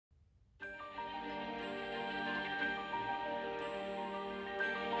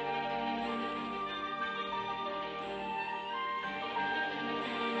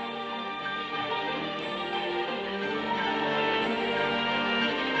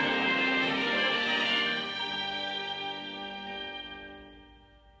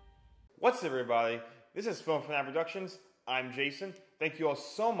What's up, everybody? This is Film Fan Productions. I'm Jason. Thank you all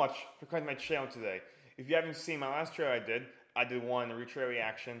so much for coming to my channel today. If you haven't seen my last trailer I did one trailer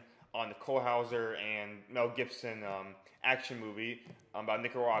reaction on the Cole Hauser and Mel Gibson action movie about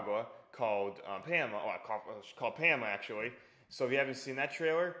Nicaragua called Panama. Called Panama, actually. So if you haven't seen that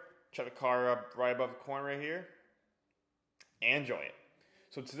trailer, check the car up right above the corner right here and enjoy it.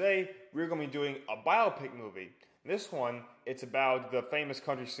 So today we're going to be doing a biopic movie. This one, it's about the famous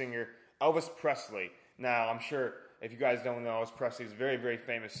country singer Elvis Presley. Now, I'm sure if you guys don't know, Elvis Presley is a very, very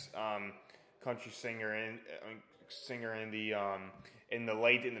famous country singer in the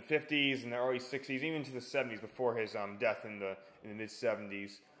late 50s and the early 60s, even to the 70s before his death in the mid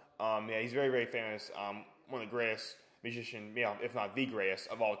 70s. Yeah, he's very, very famous. One of the greatest musicians, if not the greatest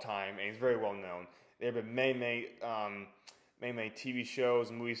of all time, and he's very well known. There have been many TV shows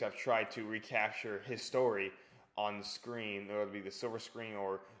and movies that have tried to recapture his story on the screen, whether it be the silver screen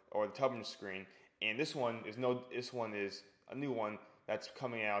or the television screen. And this one is a new one that's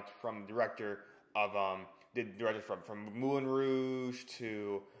coming out from the director of from Moulin Rouge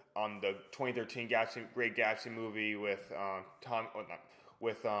to the 2013 Great Gatsby movie with Leonardo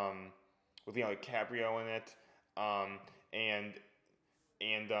DiCaprio in it.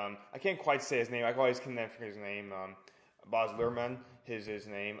 I can't quite say his name. I always can never forget his name. Baz Luhrmann, his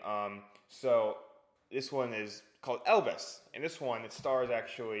name. So this one is called Elvis, and this one it stars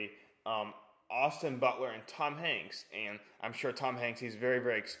actually Austin Butler and Tom Hanks. And I'm sure Tom Hanks, he's very,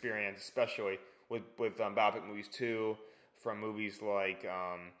 very experienced, especially with biopic movies too, from movies like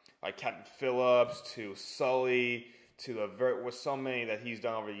Captain Phillips to Sully to with so many that he's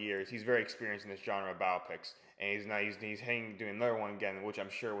done over the years. He's very experienced in this genre of biopics, and he's doing another one again, which I'm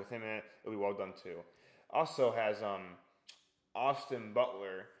sure with him in it, it'll be well done too. Also has Austin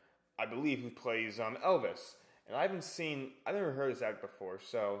Butler, I believe, who plays Elvis. And I never heard this act before,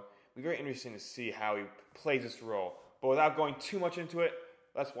 so it'll be very interesting to see how he plays this role. But without going too much into it,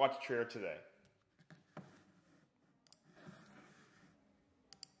 let's watch the trailer today.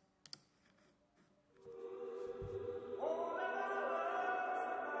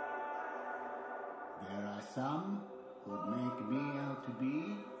 There are some who'd make me out to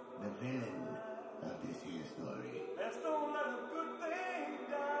be the villain of this here story. Let's don't let a good thing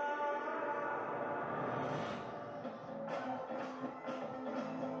die.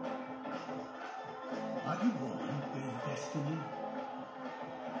 Are you born with destiny?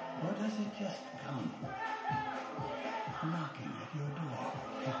 Or does it just come knocking at your door?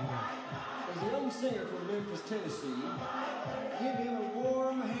 As a young singer from Memphis, Tennessee, give him a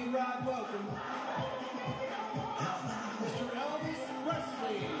warm, hayride welcome, Mr. Elvis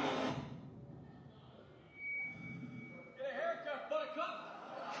Presley. Get a haircut, buttercup.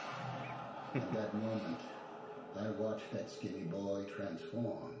 At that moment, I watched that skinny boy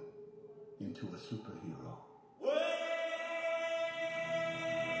transform into a superhero.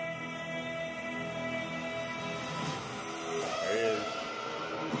 There he is.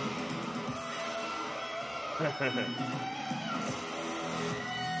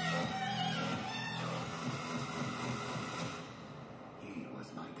 He was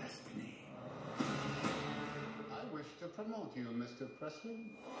my destiny. I wish to promote you, Mr. Presley.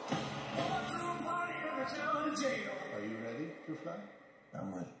 Are you ready to fly?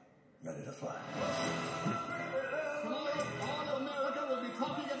 I'm ready. Ready to fly. Tonight, all of America will be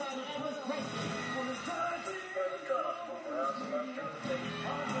talking about Elvis Presley.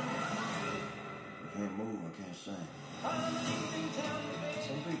 I can't move, I can't sing.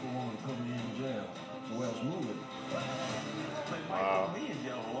 Some people want to put me in jail. Who else moving? Wow. Me and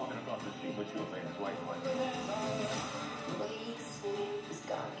Joe walking across the street, but you're a famous white boy. The way he swings is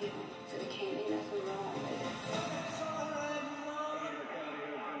God-given, so there can't be nothing wrong with it.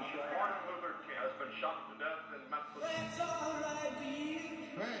 Martin Luther King has been shot to death in Memphis.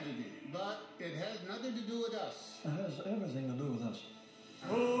 Tragedy, but it has nothing to do with us. It has everything to do with us.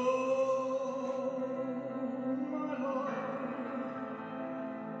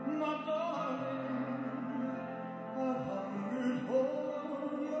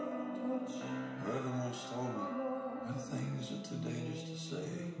 Whoever once told me that things are too dangerous to say,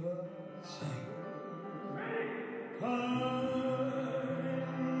 sing. I'm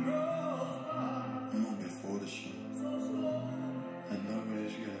on before the show, and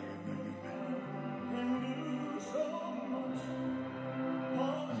nobody's gonna remember me.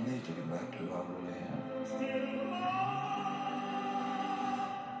 I need to get back to who I really am.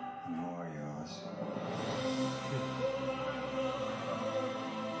 And who are you, Oz?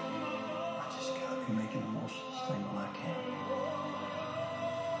 I just gotta be making the most of this thing when I can.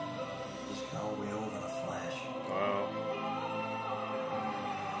 This can all be over in a flash. Wow.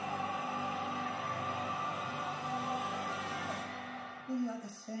 are the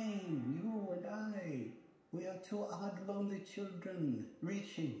same, you and I. We are two odd, lonely children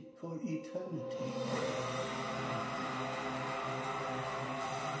reaching for eternity.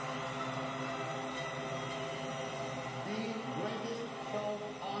 The greatest show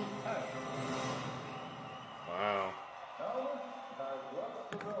on earth. Wow. Elvis has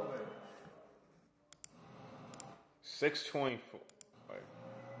left the building. 6/24.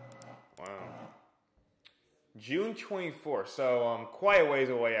 Wow. June 24th. So quite a ways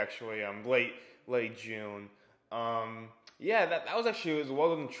away actually. Late June. Yeah, that was actually, it was a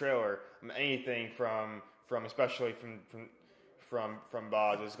well done trailer. Anything from especially from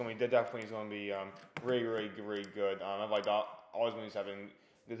Boz, it's gonna be definitely is gonna be really good. I like all his movies having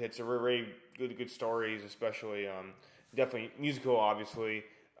good hits, so really good stories, especially definitely musical, obviously.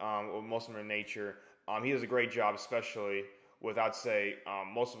 Most of them in nature. He does a great job, especially with, I'd say,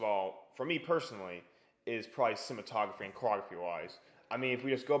 most of all, for me personally, is probably cinematography and choreography wise. I mean, if we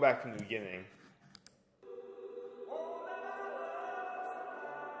just go back from the beginning.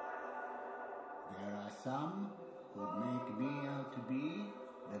 There are some who make me out to be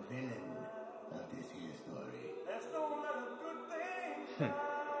the villain of this here story. That's no matter good thing.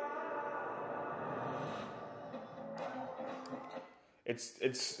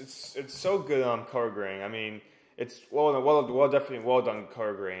 It's so good on color grading. I mean, it's definitely well done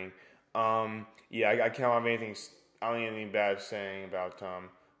color grading. Yeah, I can't have anything. I don't have anything bad saying about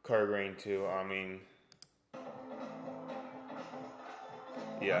color grading too. I mean,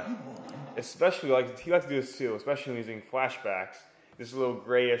 yeah, especially he likes to do this too, especially using flashbacks. This little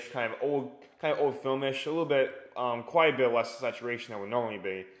grayish kind of old filmish, a little bit, quite a bit less saturation than would normally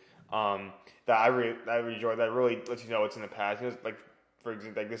be. That I really enjoy. That really lets you know what's in the past. It's like, for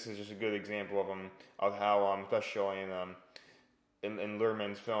example, like this is just a good example of how especially in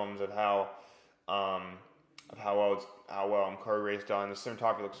Luhrmann's films, of how well color grading's done. The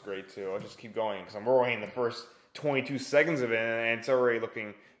cinematography looks great too. I'll just keep going because I'm already in the first 22 seconds of it, and it's already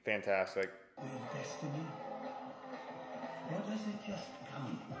looking fantastic. Will destiny? Or does it just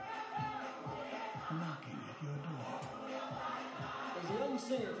come knocking at your door? As a young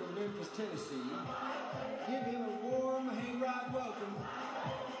singer from Memphis, Tennessee, give him a warm, hayride welcome.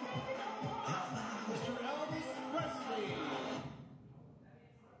 Mr. Elvis Presley.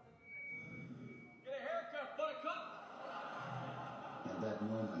 Get a haircut, buttercup. At that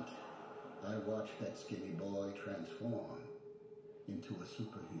moment, I watched that skinny boy transform into a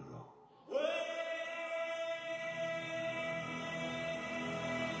superhero.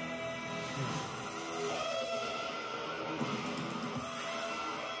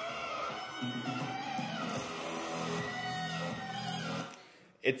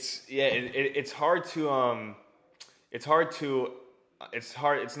 It's hard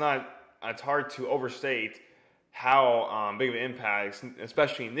to overstate how big of an impact,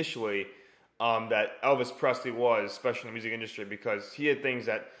 especially initially, that Elvis Presley was, especially in the music industry, because he had things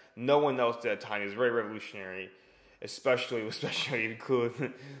that no one else did at the time. He was very revolutionary, especially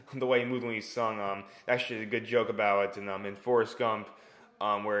include the way he moved when he sung. Actually, a good joke about it in Forrest Gump,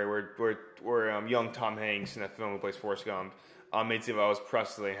 where young Tom Hanks in that film who plays Forrest Gump made it about Elvis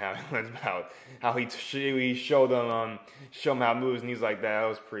Presley, how he showed him how it moves, and he's like that. That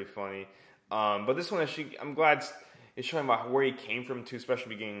was pretty funny. But this one, actually, I'm glad it's showing about where he came from too,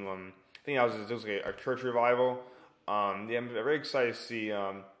 especially beginning. I think that was like a church revival. Yeah, I'm very excited to see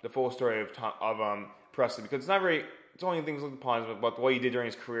the full story of Presley, because it's only things looked upon about the way he did during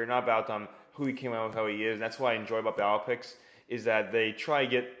his career, not about who he came out with, how he is. And that's what I enjoy about the biopics, is that they try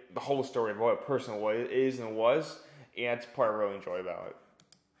to get the whole story of what a person is and was, and that's the part I really enjoy about it.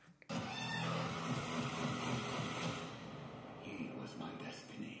 He was my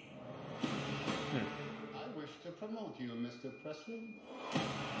destiny. I wish to promote you, Mr. Presley.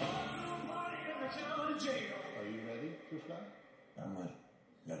 Are you ready to fly? I'm ready.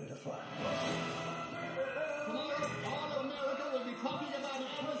 Ready to fly. Tonight, all of America will be talking about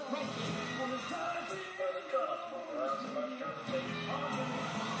Elvis Presley.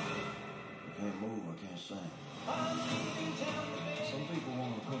 I can't move, I can't sing. Some people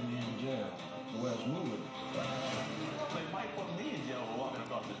want to put me in jail. The way I was moving. They might put me in jail for walking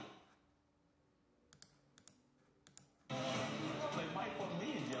about this. They might put me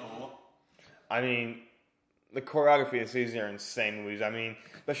in jail. I mean, the choreography of these are insane movies. I mean,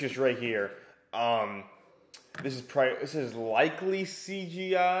 let's just right here. This is likely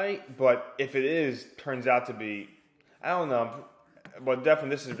CGI, but if it is, turns out to be, I don't know, but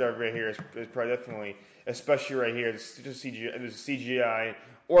definitely this is right here is probably definitely, especially right here, it's just CGI. It was CGI,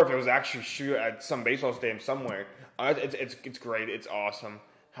 or if it was actually shoot at some baseball stadium somewhere. It's great. It's awesome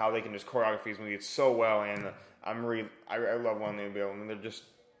how they can just choreography these movies so well, and I love one they build, and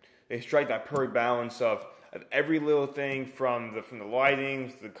they strike that perfect balance of every little thing from the lighting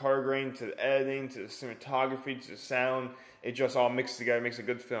to the color grading to the editing to the cinematography to the sound. It just all mixes together, makes a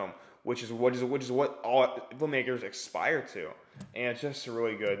good film, which is what all filmmakers aspire to, and it's just a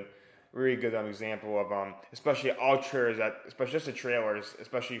really good example of especially all trailers especially just the trailers,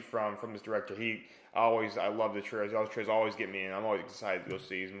 especially from this director. I love the trailers. All the trailers always get me, and I'm always excited to go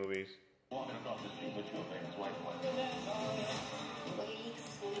see these movies. Walking across the street with your famous white one.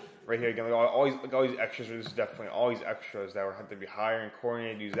 Right here again, all these extras. This is definitely all these extras that had to be hired and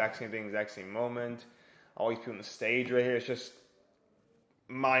coordinated, do the exact same thing, exact same moment. All these people on the stage right here. It's just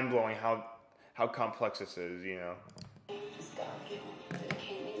mind blowing how complex this is, you know. Just God given. There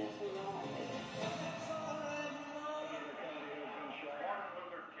can't be nothing wrong with it. Martin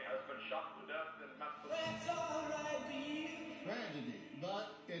Luther King has been shot to death in Memphis. Tragedy, but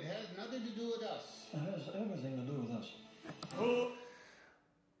it has nothing to do with us. It has everything to do with us.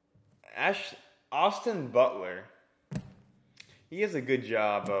 Austin Butler, he has a good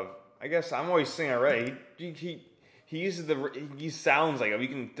job of. I guess I'm always saying already. He sounds like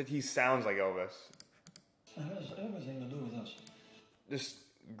he sounds like Elvis. It has everything to do with us. Just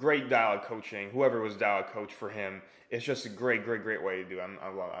great dialogue coaching. Whoever was dialogue coach for him, it's just a great way to do it. I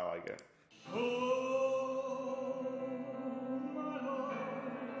like it.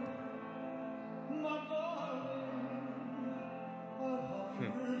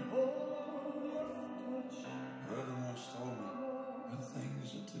 Brother once told me, everything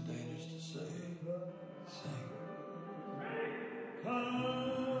isn't too dangerous to say. Sing. I'm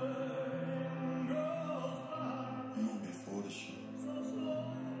before the show,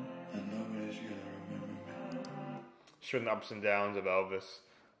 and nobody's gonna remember me. Showing the ups and downs of Elvis,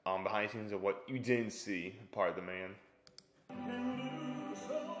 behind the scenes of what you didn't see, part of the man. I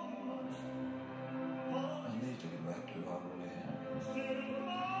need to get back to Auberly.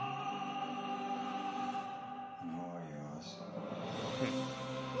 And how are you, Austin?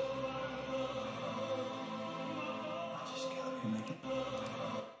 I just gotta make it.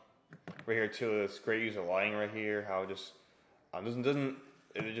 Right here too, this great use of lighting right here. How it just doesn't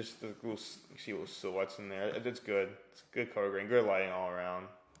it just the little, you see little silhouettes in there. It's good. It's good color grading, good lighting all around.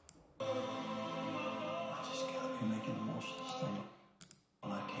 I just gotta be making the most of this thing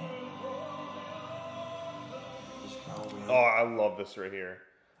when I can. This car will Oh, I love this right here.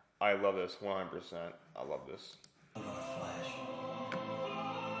 I love this 100%. I love this. I'm gonna flash.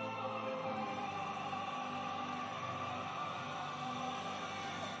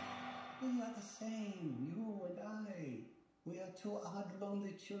 We are the same, you and I. We are two odd,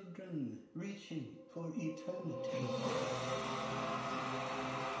 lonely children reaching for eternity.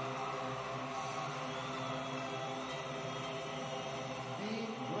 The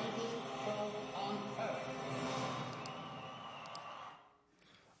greatest show on earth.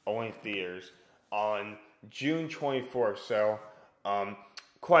 Only theaters on June 24th. So,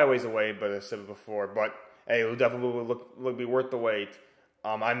 quite a ways away, but as I said before. But hey, it will definitely look be worth the wait.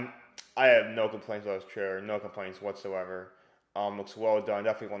 I have no complaints about this trailer, no complaints whatsoever. Looks well done.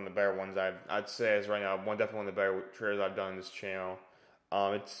 Definitely one of the better ones I'd say is right now. Definitely one of the better trailers I've done on this channel.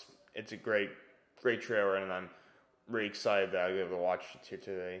 It's a great trailer, and I'm really excited that I'll be able to watch it here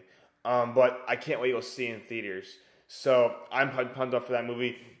today. But I can't wait to go see it in theaters. So I'm pumped up for that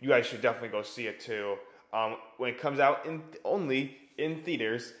movie. You guys should definitely go see it too. When it comes out only in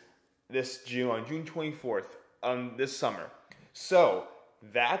theaters this June on June 24th this summer. So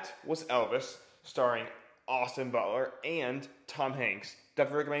that was Elvis, starring Austin Butler and Tom Hanks.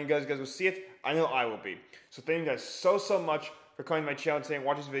 Definitely recommend you guys go see it. I know I will be. So thank you guys so much for coming to my channel and saying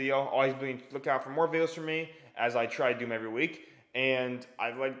watch this video. Always look out for more videos from me as I try to do them every week. And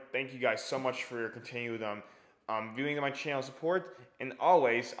I'd like to thank you guys so much for your continued viewing of my channel support. And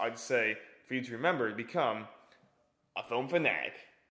always, I'd say for you to remember to become a film fanatic.